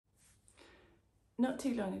not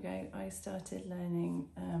too long ago, I started learning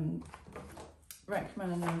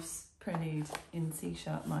Rachmaninov's Prelude in C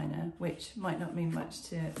sharp minor, which might not mean much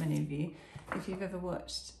to many of you. If you've ever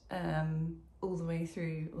watched all the way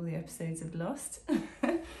through all the episodes of Lost,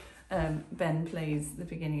 Ben plays the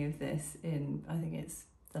beginning of this in, I think it's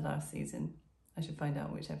the last season. I should find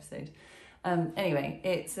out which episode. Anyway,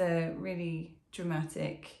 it's a really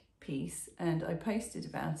dramatic piece, and I posted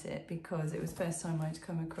about it because it was the first time I'd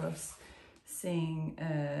come across seeing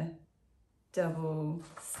double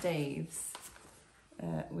staves,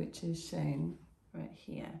 which is shown right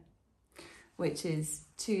here, which is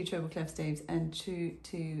 2 treble clef staves and two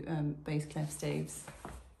bass clef staves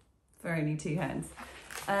for only 2 hands.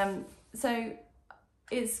 So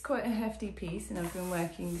it's quite a hefty piece, and I've been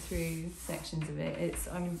working through sections of it.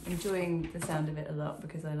 I'm enjoying the sound of it a lot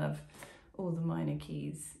because I love all the minor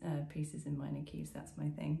keys, pieces in minor keys, that's my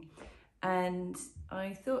thing. And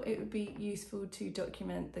I thought it would be useful to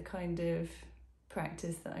document the kind of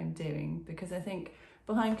practice that I'm doing, because I think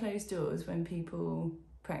behind closed doors, when people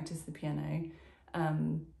practice the piano,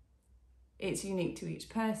 it's unique to each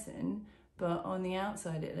person, but on the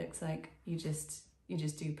outside it looks like you just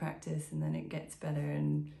do practice and then it gets better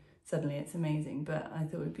and suddenly it's amazing. But I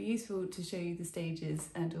thought it would be useful to show you the stages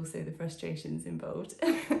and also the frustrations involved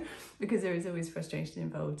because there is always frustration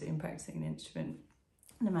involved in practicing an instrument,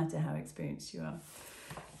 no matter how experienced you are.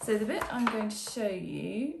 So the bit I'm going to show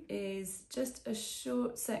you is just a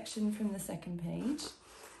short section from the second page,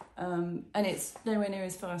 and it's nowhere near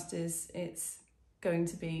as fast as it's going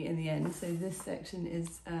to be in the end. So this section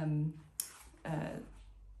is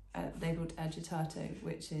labelled agitato,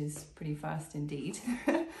 which is pretty fast indeed.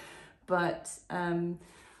 But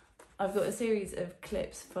I've got a series of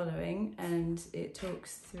clips following, and it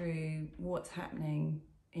talks through what's happening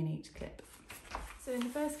in each clip. So in the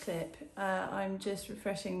first clip, I'm just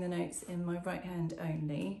refreshing the notes in my right hand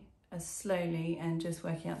only, slowly, and just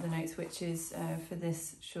working out the notes, which is, for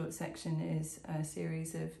this short section, is a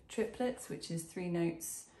series of triplets, which is 3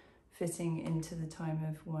 notes fitting into the time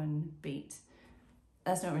of 1 beat.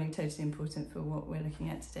 That's not really totally important for what we're looking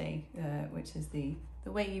at today, which is the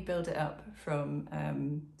way you build it up from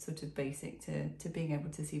sort of basic to being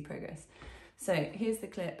able to see progress. So here's the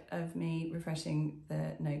clip of me refreshing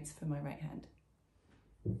the notes for my right hand.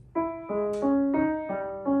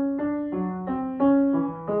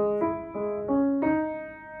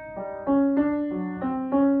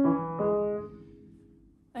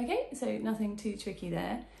 Okay, so nothing too tricky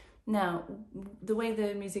there. Now, the way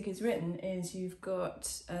the music is written is you've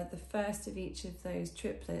got the first of each of those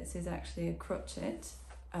triplets is actually a crotchet,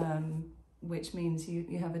 which means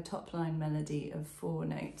you have a top line melody of 4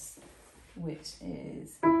 notes, which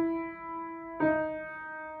is...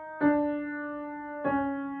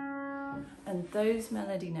 And those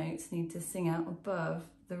melody notes need to sing out above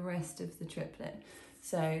the rest of the triplet.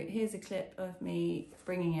 So here's a clip of me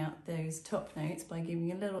bringing out those top notes by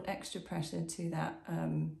giving a little extra pressure to that,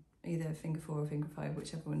 either finger 4 or finger 5,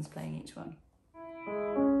 whichever one's playing each one.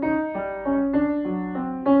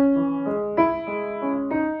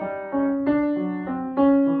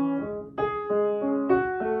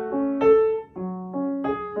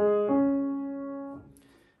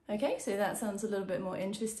 Okay, so that sounds a little bit more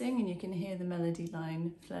interesting, and you can hear the melody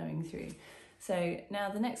line flowing through. So now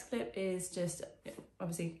the next clip is just,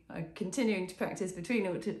 obviously, continuing to practice between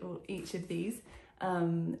each of these,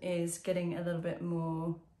 is getting a little bit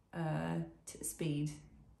more speed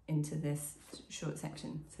into this short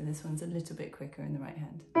section. So this one's a little bit quicker in the right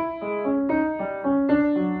hand.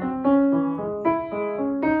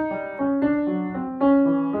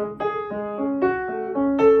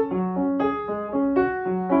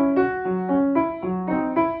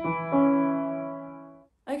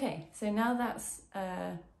 Okay, so now that's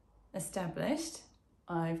established,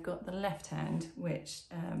 I've got the left hand, which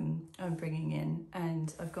I'm bringing in,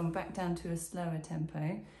 and I've gone back down to a slower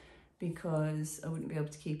tempo because I wouldn't be able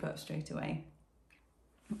to keep up straight away.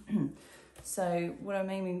 So what I'm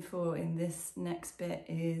aiming for in this next bit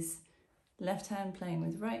is left hand playing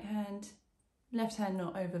with right hand, left hand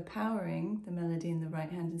not overpowering the melody in the right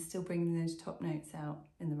hand and still bringing those top notes out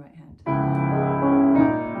in the right hand.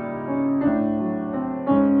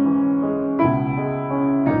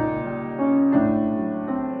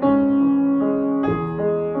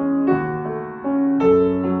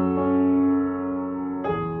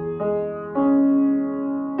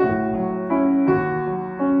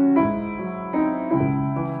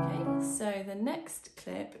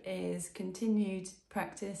 Clip is continued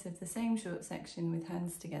practice of the same short section with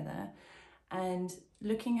hands together, and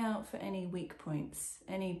looking out for any weak points,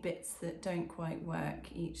 any bits that don't quite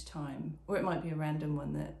work each time, or it might be a random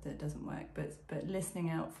one that doesn't work, but listening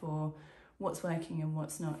out for what's working and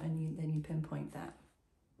what's not, and then you pinpoint that.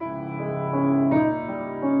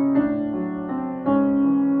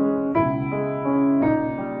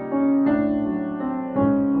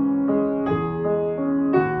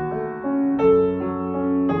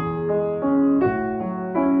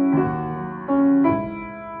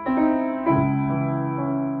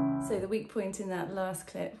 So the weak point in that last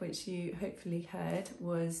clip, which you hopefully heard,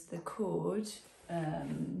 was the chord, where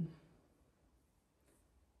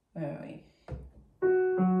are we?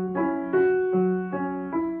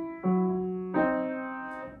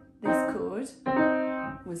 This chord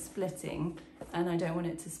was splitting, and I don't want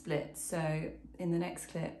it to split. So in the next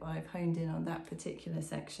clip, I've honed in on that particular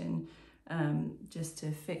section just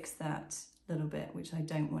to fix that little bit, which I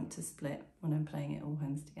don't want to split when I'm playing it all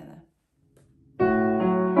hands together.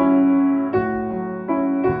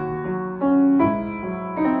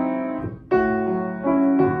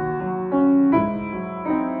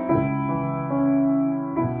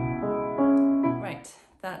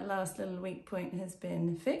 That last little weak point has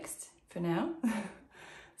been fixed for now.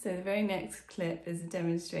 So the very next clip is a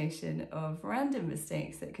demonstration of random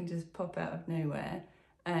mistakes that can just pop out of nowhere,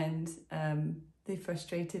 and the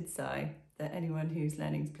frustrated sigh that anyone who's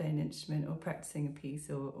learning to play an instrument or practicing a piece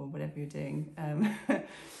or whatever you're doing,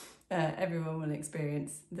 everyone will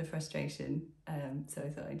experience the frustration. So I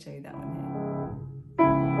thought I'd show you that one here.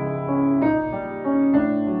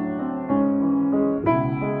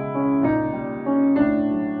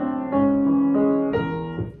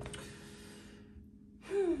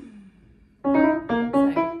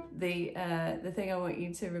 The thing I want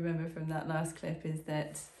you to remember from that last clip is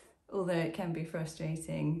that although it can be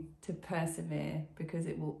frustrating, to persevere, because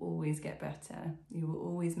it will always get better. You will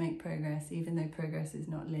always make progress, even though progress is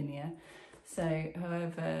not linear. So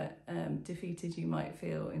however defeated you might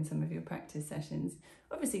feel in some of your practice sessions,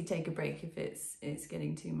 obviously take a break if it's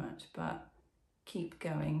getting too much, but keep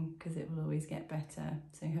going, because it will always get better.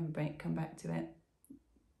 So have a break, come back to it.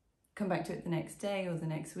 Come back to it the next day or the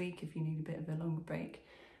next week if you need a bit of a longer break.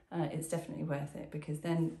 It's definitely worth it, because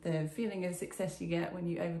then the feeling of success you get when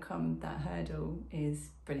you overcome that hurdle is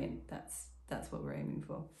brilliant. That's what we're aiming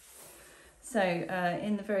for. So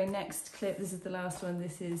in the very next clip, this is the last one.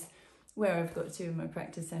 This is where I've got to in my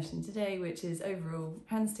practice session today, which is overall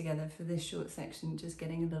hands together for this short section, just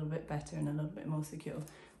getting a little bit better and a little bit more secure.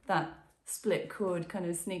 That split chord kind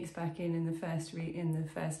of sneaks back in the first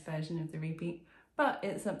version of the repeat. But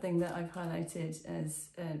it's something that I've highlighted as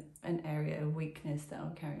an area of weakness that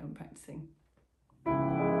I'll carry on practicing.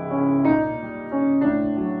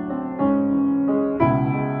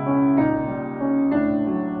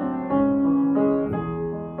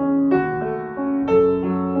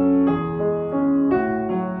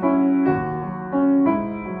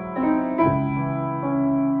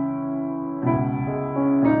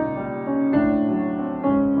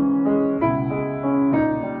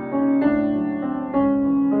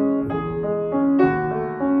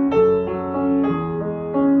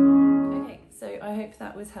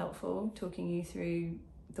 That was helpful, talking you through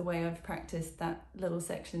the way I've practiced that little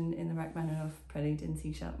section in the Rachmaninov Prelude in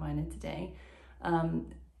C# minor today. I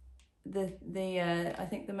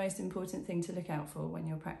think the most important thing to look out for when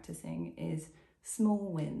you're practicing is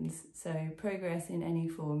small wins. So progress in any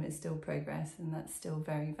form is still progress, and that's still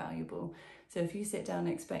very valuable. So if you sit down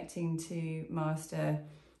expecting to master,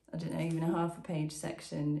 I don't know, even a half a page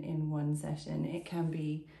section in one session, it can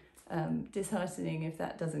be disheartening if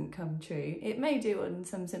that doesn't come true. It may do on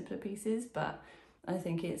some simpler pieces, but I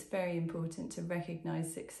think it's very important to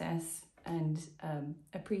recognise success and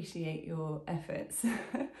appreciate your efforts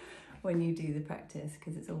when you do the practice,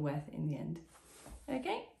 because it's all worth it in the end.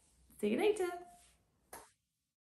 Okay, see you later.